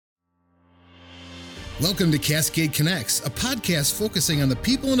Welcome to Cascade Connects, a podcast focusing on the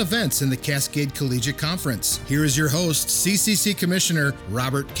people and events in the Cascade Collegiate Conference. Here is your host, CCC Commissioner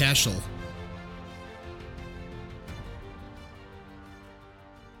Rob Cashell.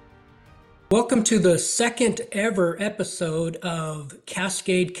 Welcome to the second ever episode of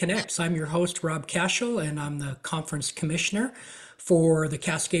Cascade Connects. I'm your host, Rob Cashell, and I'm the conference commissioner for the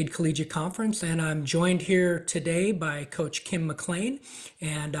Cascade Collegiate Conference. And I'm joined here today by Coach Kim McLain,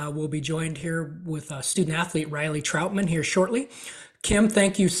 and we'll be joined here with student athlete Rylee Troutman here shortly. Kim,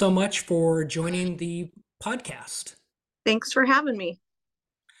 thank you so much for joining the podcast. Thanks for having me.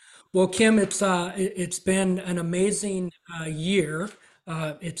 Well, Kim, it's been an amazing year.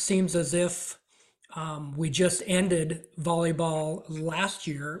 It seems as if we just ended volleyball last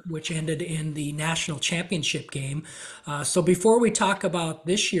year, which ended in the national championship game. So before we talk about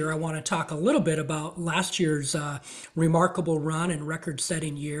this year, I want to talk a little bit about last year's remarkable run and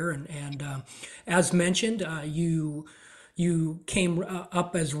record-setting year. And as mentioned, you came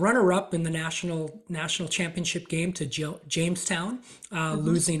up as runner-up in the national championship game to Jamestown,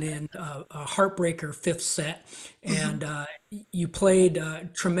 losing in a heartbreaker fifth set. And you played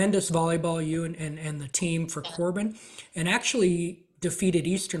tremendous volleyball, you and the team for Corban, and actually defeated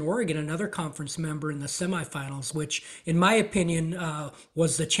Eastern Oregon, another conference member, in the semifinals, which, in my opinion,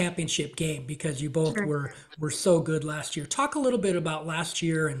 was the championship game because you both were so good last year. Talk a little bit about last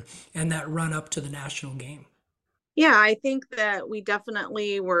year and that run up to the national game. Yeah, I think that we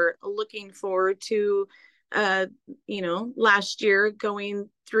definitely were looking forward to, last year going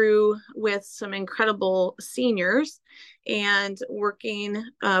through with some incredible seniors and working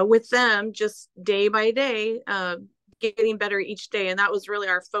with them just day by day, getting better each day. And that was really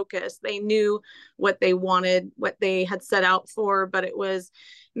our focus. They knew what they wanted, what they had set out for, but it was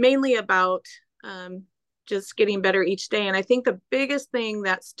mainly about just getting better each day. And I think the biggest thing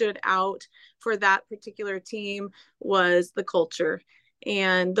that stood out for that particular team was the culture.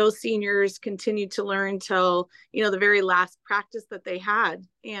 And those seniors continued to learn till, the very last practice that they had.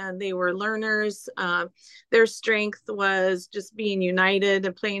 And they were learners. Their strength was just being united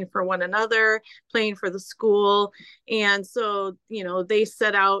and playing for one another, playing for the school. And so, they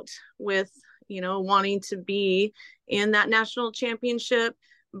set out with, wanting to be in that national championship.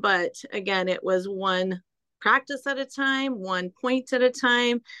 But again, it was one practice at a time, 1 point at a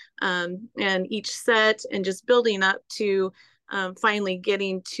time, and each set, and just building up to finally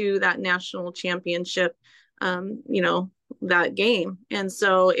getting to that national championship, that game. And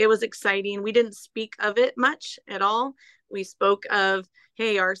so it was exciting. We didn't speak of it much at all. We spoke of,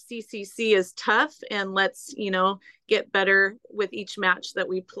 hey, our CCC is tough, and let's, get better with each match that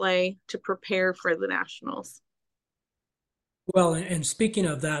we play to prepare for the nationals. Well, and speaking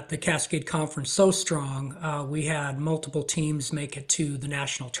of that, the Cascade Conference, so strong. We had multiple teams make it to the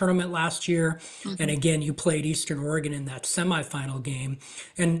national tournament last year. And again, you played Eastern Oregon in that semifinal game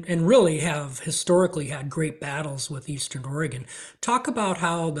and really have historically had great battles with Eastern Oregon. Talk about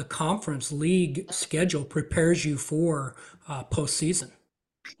how the conference league schedule prepares you for postseason.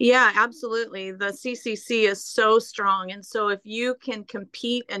 Yeah, absolutely. The CCC is so strong. And so if you can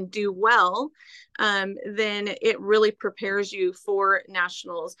compete and do well, then it really prepares you for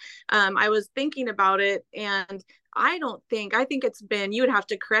nationals. I was thinking about it, and I think it's been, you would have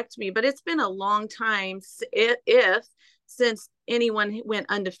to correct me, but it's been a long time since anyone went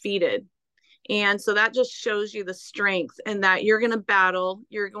undefeated. And so that just shows you the strength, and that you're going to battle.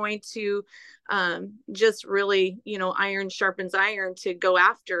 You're going to just really, iron sharpens iron to go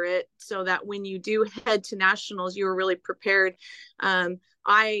after it, so that when you do head to nationals, you are really prepared.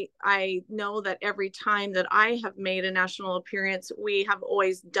 I know that every time that I have made a national appearance, we have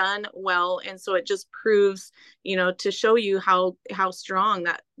always done well. And so it just proves, to show you how strong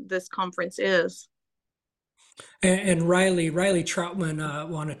that this conference is. And Rylee Troutman, I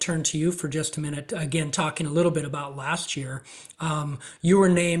want to turn to you for just a minute. Again, talking a little bit about last year. You were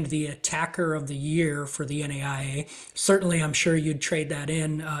named the Attacker of the Year for the NAIA. Certainly, I'm sure you'd trade that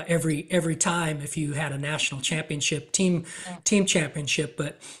in every time if you had a national championship, team championship.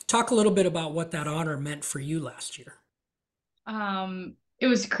 But talk a little bit about what that honor meant for you last year. It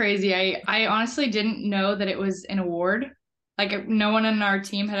was crazy. I honestly didn't know that it was an award. Like, no one on our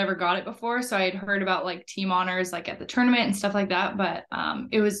team had ever got it before. So I had heard about like team honors, like at the tournament and stuff like that. But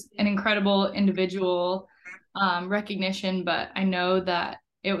it was an incredible individual recognition. But I know that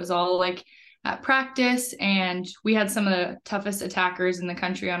it was all like at practice, and we had some of the toughest attackers in the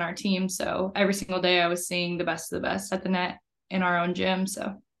country on our team. So every single day I was seeing the best of the best at the net in our own gym.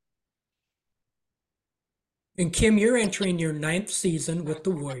 So. And Kim, you're entering your 9th season with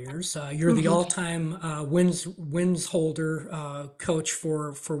the Warriors. You're the all-time wins holder coach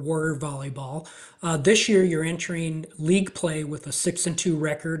for Warrior Volleyball. This year, you're entering league play with a 6-2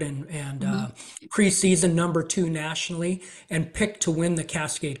 record and preseason #2 nationally, and picked to win the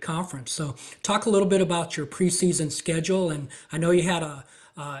Cascade Conference. So, talk a little bit about your preseason schedule. And I know you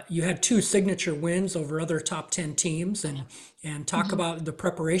had 2 signature wins over other top 10 teams, and talk about the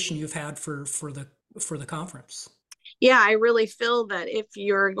preparation you've had for the conference. Yeah, I really feel that if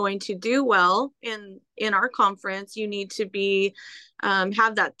you're going to do well in our conference, you need to be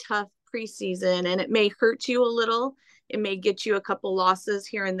have that tough preseason, and it may hurt you a little. It may get you a couple losses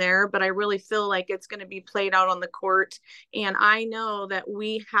here and there, but I really feel like it's going to be played out on the court. And I know that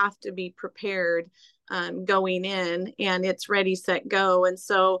we have to be prepared going in, and it's ready, set, go. And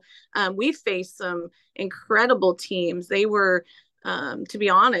so we faced some incredible teams. They were, to be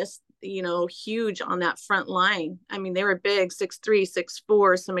honest, huge on that front line. I mean, they were big, 6'3",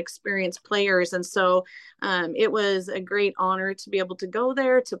 6'4", some experienced players. And so it was a great honor to be able to go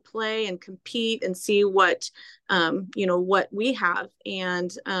there to play and compete and see what we have.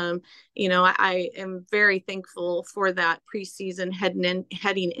 And, I am very thankful for that preseason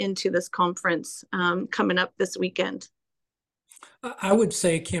heading into this conference coming up this weekend. I would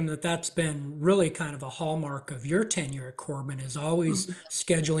say, Kim, that's been really kind of a hallmark of your tenure at Corban, is always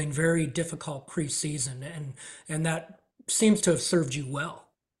scheduling very difficult preseason, and that seems to have served you well.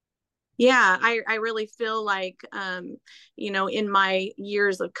 Yeah, I really feel like, in my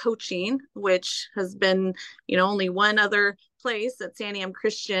years of coaching, which has been, only one other place at Santiam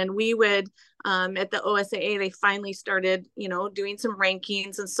Christian, we would, at the OSAA, they finally started, doing some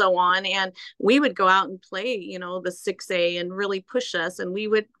rankings and so on. And we would go out and play, the 6A and really push us, and we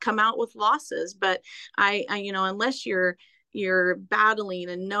would come out with losses. But I unless you're battling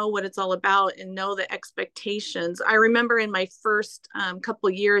and know what it's all about and know the expectations. I remember in my first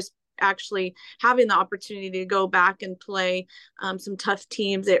couple years, actually having the opportunity to go back and play some tough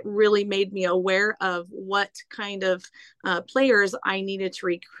teams, it really made me aware of what kind of players I needed to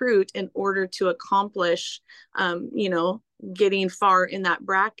recruit in order to accomplish, getting far in that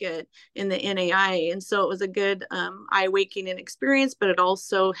bracket in the NAI. And so it was a good eye-awakening experience, but it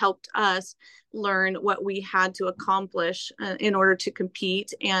also helped us learn what we had to accomplish in order to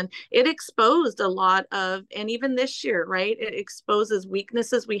compete. And it exposed a lot of, and even this year, right, it exposes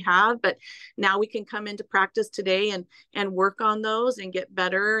weaknesses we have, but now we can come into practice today and work on those and get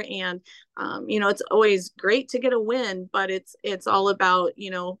better. And it's always great to get a win, but it's all about,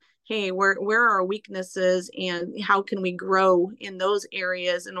 hey, where are our weaknesses and how can we grow in those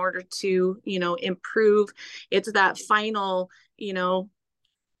areas in order to, improve. It's that final,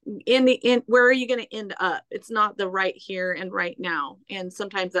 where are you going to end up? It's not the right here and right now. And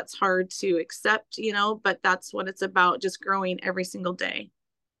sometimes that's hard to accept, but that's what it's about, just growing every single day.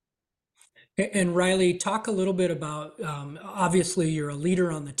 And Rylee, talk a little bit about, obviously you're a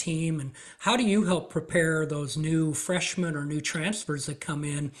leader on the team, and how do you help prepare those new freshmen or new transfers that come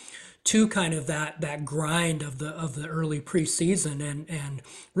in to kind of that grind of the early preseason and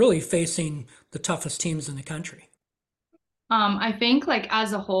really facing the toughest teams in the country? I think, like,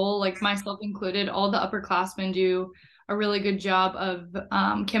 as a whole, like myself included, all the upperclassmen do a really good job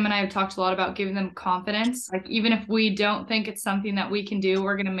of, Kim and I have talked a lot about giving them confidence. Like, even if we don't think it's something that we can do,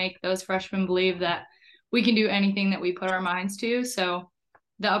 we're going to make those freshmen believe that we can do anything that we put our minds to. So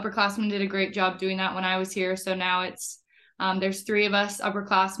the upperclassmen did a great job doing that when I was here. So now it's, there's 3 of us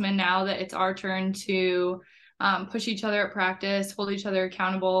upperclassmen now that it's our turn to push each other at practice, hold each other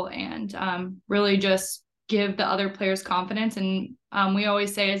accountable, and really just give the other players confidence. And we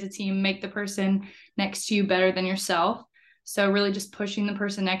always say as a team, make the person next to you better than yourself. So really just pushing the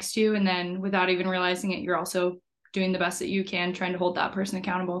person next to you, and then without even realizing it, you're also doing the best that you can, trying to hold that person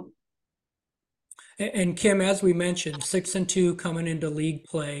accountable. And Kim, as we mentioned, 6-2 coming into league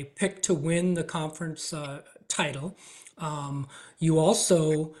play, picked to win the conference title. You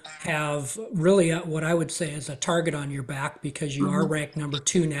also have really what I would say is a target on your back, because you are ranked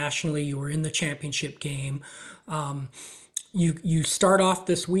 #2 nationally. You were in the championship game. You start off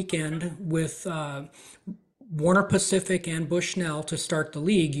this weekend with Warner Pacific and Bushnell to start the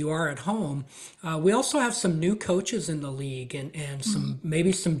league. You are at home. We also have some new coaches in the league, and some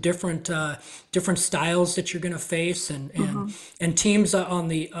maybe some different styles that you're going to face, and teams on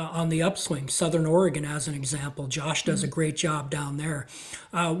the upswing. Southern Oregon, as an example, Josh does a great job down there.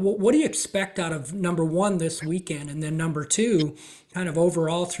 What do you expect out of #1 this weekend, and then #2, kind of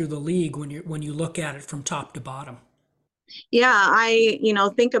overall through the league when you look at it from top to bottom? Yeah, I,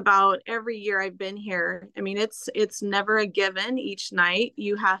 think about every year I've been here. I mean, it's never a given each night.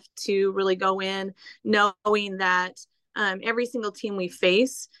 You have to really go in knowing that every single team we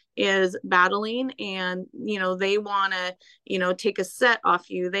face is battling, and they want to take a set off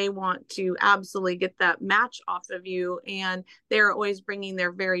you. They want to absolutely get that match off of you, and they're always bringing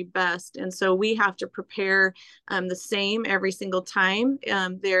their very best. And so we have to prepare the same every single time.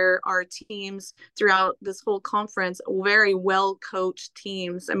 There are teams throughout this whole conference, very well coached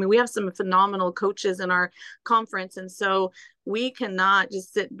teams. I mean, we have some phenomenal coaches in our conference, and so we cannot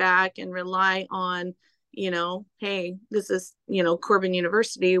just sit back and rely on hey, this is, Corban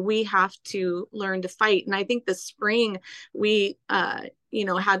University. We have to learn to fight. And I think this spring we, had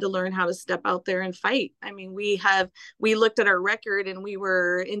to learn how to step out there and fight. I mean, we looked at our record, and we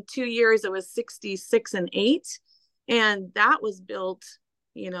were, in 2 years, it was 66-8. And that was built,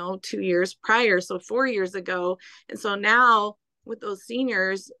 2 years prior. So 4 years ago. And so now with those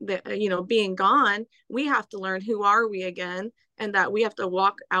seniors that, being gone, we have to learn who are we again, and that we have to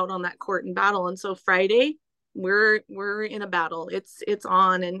walk out on that court and battle. And so Friday, we're in a battle. It's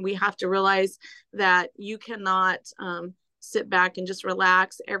on, and we have to realize that you cannot sit back and just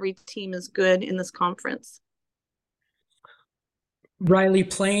relax. Every team is good in this conference. Rylee,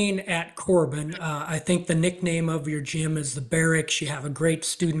 playing at Corban, I think the nickname of your gym is the Barracks. You have a great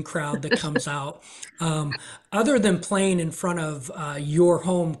student crowd that comes out. Other than playing in front of your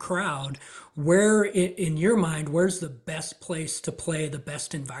home crowd, where in your mind, where's the best place to play, the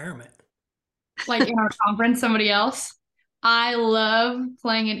best environment? Like in our conference, somebody else. I love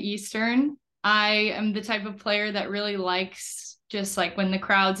playing at Eastern. I am the type of player that really likes just like when the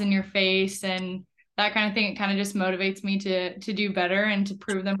crowd's in your face and that kind of thing. It kind of just motivates me to do better and to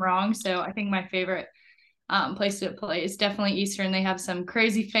prove them wrong. So I think my favorite place to play is definitely Eastern. They have some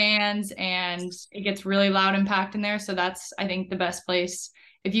crazy fans, and it gets really loud and packed in there. So that's, I think, the best place.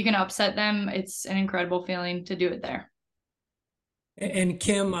 If you can upset them, it's an incredible feeling to do it there. And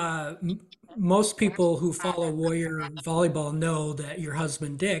Kim, most people who follow Warrior Volleyball know that your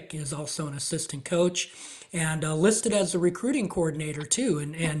husband Dick is also an assistant coach and listed as a recruiting coordinator too.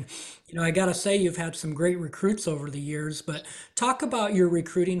 And I got to say, you've had some great recruits over the years. But talk about your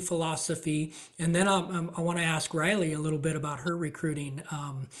recruiting philosophy, and then I want to ask Rylee a little bit about her recruiting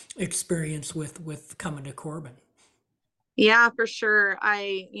experience with coming to Corban. Yeah, for sure.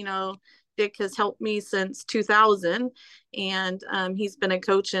 Dick has helped me since 2000, and he's been a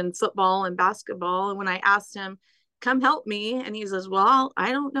coach in football and basketball. And when I asked him, come help me, and he says, well,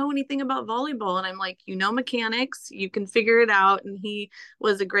 I don't know anything about volleyball. And I'm like, mechanics, you can figure it out. And he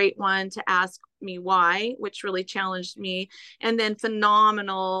was a great one to ask me why, which really challenged me. And then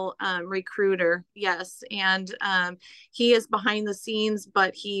phenomenal recruiter. Yes. And he is behind the scenes,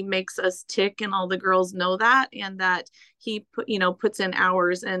 but he makes us tick, and all the girls know that, and that he puts in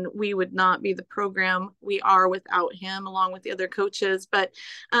hours, and we would not be the program we are without him, along with the other coaches. But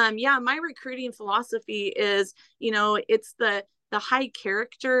my recruiting philosophy is, it's the high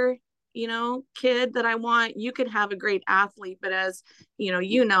character kid that I want. You could have a great athlete, but as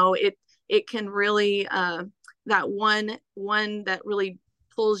it can really that one that really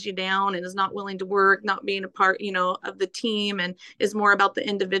pulls you down and is not willing to work, not being a part of the team, and is more about the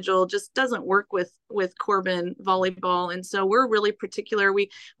individual, just doesn't work with Corban volleyball. And so we're really particular. We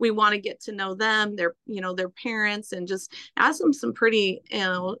want to get to know them, their parents, and just ask them some pretty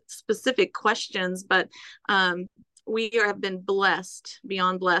specific questions. But we have been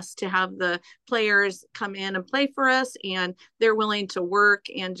beyond blessed to have the players come in and play for us, and they're willing to work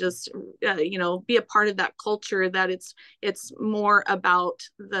and just be a part of that culture, that it's more about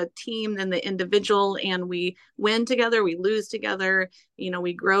the team than the individual. And we win together, we lose together,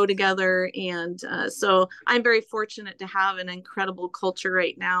 we grow together. And so I'm very fortunate to have an incredible culture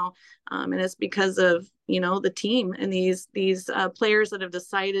right now, and it's because of the team and these players that have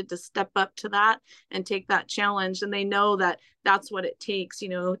decided to step up to that and take that challenge. And they know that that's what it takes,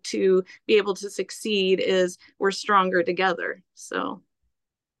 to be able to succeed, is we're stronger together. So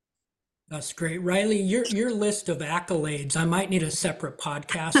that's great. Rylee, your list of accolades, I might need a separate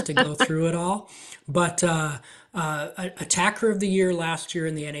podcast to go through it all, but Attacker of the Year last year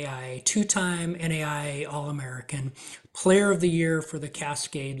in the NAIA, two-time NAIA All-American, Player of the Year for the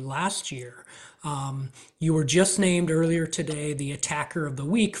Cascade last year. You were just named earlier today the Attacker of the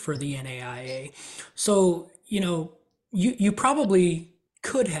Week for the NAIA. So, you probably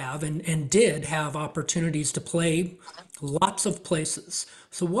could have and did have opportunities to play lots of places.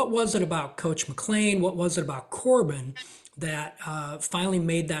 So what was it about Coach McLain? What was it about Corban that finally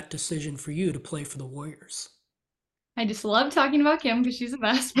made that decision for you to play for the Warriors? I just love talking about Kim because she's the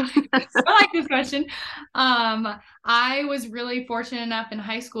best. I like this question. I was really fortunate enough in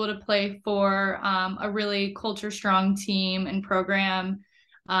high school to play for a really culture strong team and program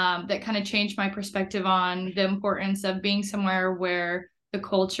that kind of changed my perspective on the importance of being somewhere where the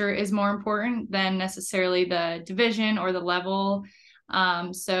culture is more important than necessarily the division or the level.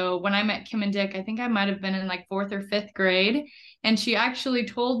 So when I met Kim and Dick, I think I might have been in like 4th or 5th grade. And she actually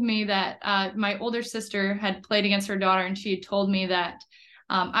told me that my older sister had played against her daughter, and she had told me that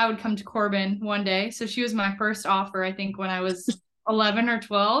I would come to Corban one day. So she was my first offer, I think, when I was 11 or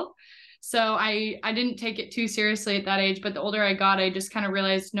 12. So I didn't take it too seriously at that age. But the older I got, I just kind of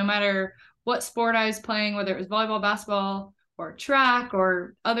realized no matter what sport I was playing, whether it was volleyball, basketball, or track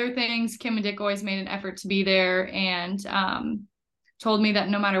or other things, Kim and Dick always made an effort to be there, and told me that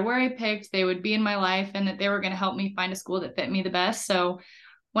no matter where I picked, they would be in my life and that they were going to help me find a school that fit me the best. So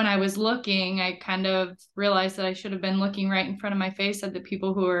when I was looking, I kind of realized that I should have been looking right in front of my face at the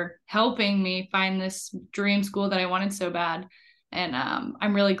people who were helping me find this dream school that I wanted so bad. And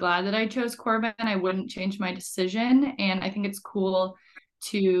I'm really glad that I chose Corban. I wouldn't change my decision. And I think it's cool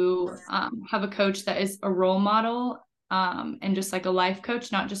to have a coach that is a role model and just like a life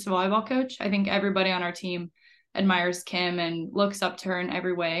coach, not just a volleyball coach. I think everybody on our team admires Kim and looks up to her in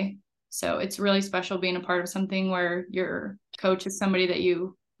every way. So it's really special being a part of something where your coach is somebody that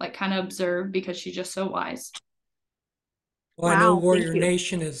you like kind of observe because she's just so wise. Well, I know Warrior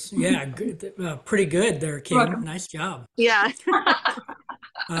Nation is, pretty good there, Kim. Nice job. Yeah.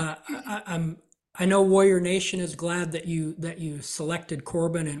 I know Warrior Nation is glad that you selected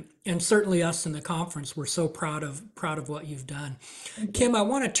Corban, and certainly us in the conference. We're so proud of what you've done. Kim, I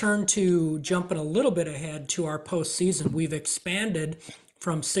want to turn to jumping a little bit ahead to our postseason. We've expanded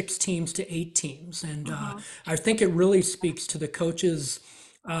from 6 teams to 8 teams, and I think it really speaks to the coaches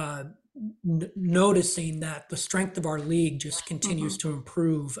noticing that the strength of our league just continues to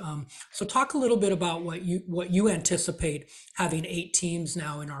improve. So talk a little bit about what you anticipate having 8 teams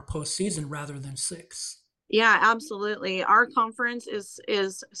now in our postseason rather than 6. Yeah, absolutely. Our conference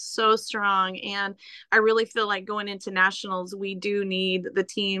is so strong, and I really feel like going into nationals, we do need the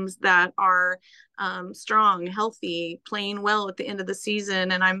teams that are strong, healthy, playing well at the end of the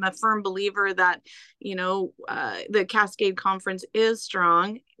season. And I'm a firm believer that, the Cascade Conference is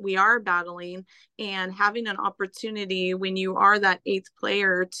strong. We are battling, and having an opportunity when you are that 8th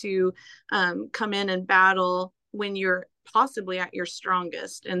player to come in and battle when you're possibly at your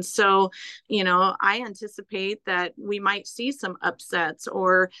strongest. And so, I anticipate that we might see some upsets,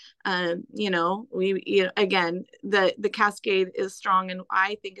 or, again, the Cascade is strong, and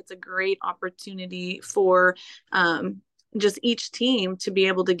I think it's a great opportunity for just each team to be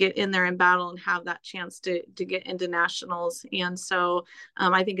able to get in there and battle and have that chance to get into nationals. And so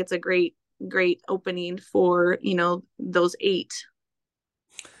I think it's a great opening for, those 8.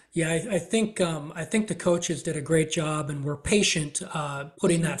 Yeah, I think the coaches did a great job, and were patient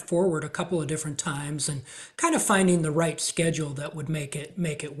putting that forward a couple of different times and kind of finding the right schedule that would make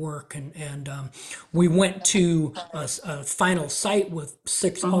it work. And we went to a final site with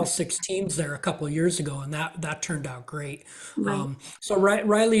all 6 teams there a couple of years ago, and that turned out great. Right. So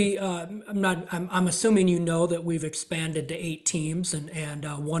Rylee, I'm assuming that we've expanded to 8 teams,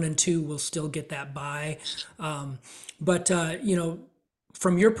 and 1 and 2 will still get that bye, but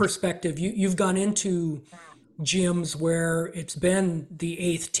from your perspective, you've gone into gyms where it's been the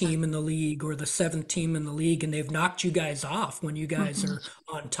 8th team in the league or the 7th team in the league, and they've knocked you guys off when you guys are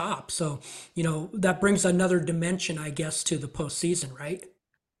on top. So, that brings another dimension, I guess, to the postseason, right?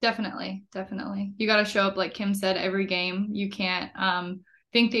 Definitely. You got to show up, like Kim said, every game. You can't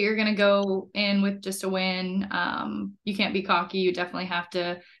think that you're going to go in with just a win. You can't be cocky. You definitely have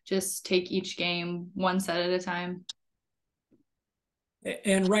to just take each game one set at a time.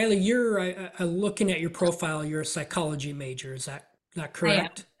 And Rylee, you're looking at your profile, you're a psychology major. Is that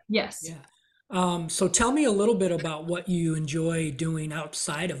correct? Yes. Yeah. So tell me a little bit about what you enjoy doing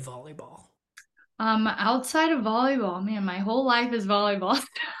outside of volleyball. Outside of volleyball, man, my whole life is volleyball.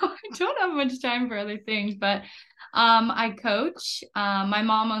 So I don't have much time for other things, but I coach. My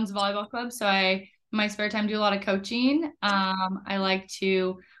mom owns a volleyball club, so in my spare time do a lot of coaching. I like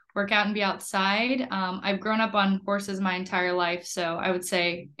to work out and be outside. I've grown up on horses my entire life, so I would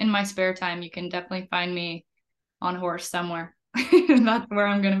say in my spare time, you can definitely find me on a horse somewhere. That's where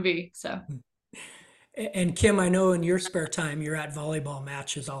I'm going to be. So. And Kim, I know in your spare time, you're at volleyball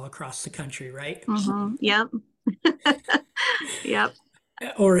matches all across the country, right? Yep. Yep.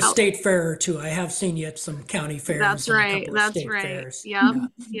 Or a state fair or two. I have seen you at some county fairs. That's right. Fairs.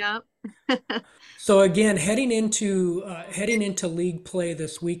 Yep. So again, heading into league play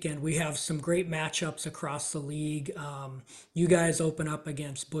this weekend, we have some great matchups across the league. You guys open up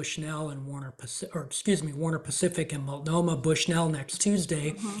against Bushnell and Warner Pacific and Multnomah. Bushnell next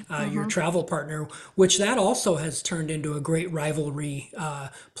Tuesday, your travel partner, which that also has turned into a great rivalry,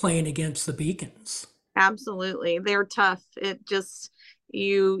 playing against the Beacons. Absolutely. They're tough.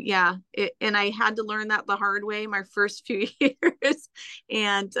 And I had to learn that the hard way my first few years.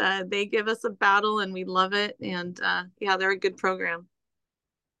 And they give us a battle and we love it. And they're a good program.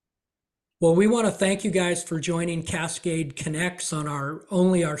 Well, we want to thank you guys for joining Cascade Connects on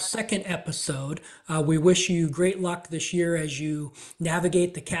our second episode. We wish you great luck this year as you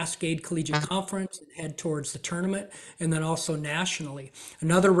navigate the Cascade Collegiate Conference and head towards the tournament, and then also nationally.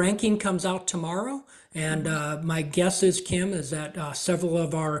 Another ranking comes out tomorrow, and my guess is, Kim, is that several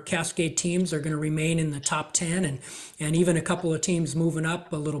of our Cascade teams are going to remain in the top 10, and even a couple of teams moving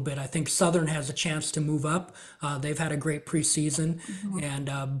up a little bit. I think Southern has a chance to move up. They've had a great preseason,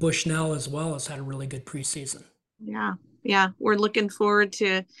 and Bushnell as well has had a really good preseason. Yeah. We're looking forward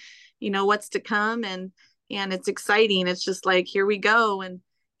to, what's to come, and it's exciting. It's just like, here we go. And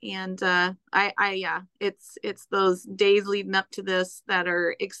it's those days leading up to this that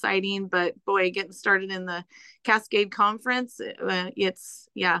are exciting, but boy, getting started in the Cascade Conference,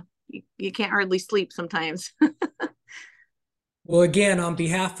 you can't hardly sleep sometimes. Well, again, on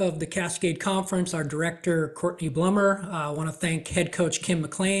behalf of the Cascade Conference, our director, Courtney Blummer, I want to thank head coach Kim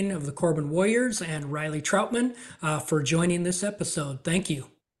McLain of the Corban Warriors and Rylee Troutman for joining this episode. Thank you.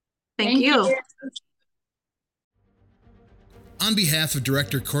 Thank you. On behalf of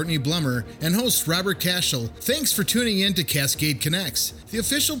Director Courtney Blummer and host Robert Cashell, thanks for tuning in to Cascade Connects, the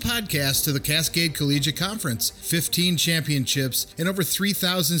official podcast of the Cascade Collegiate Conference. 15 championships and over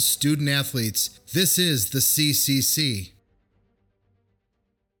 3,000 student athletes. This is the CCC.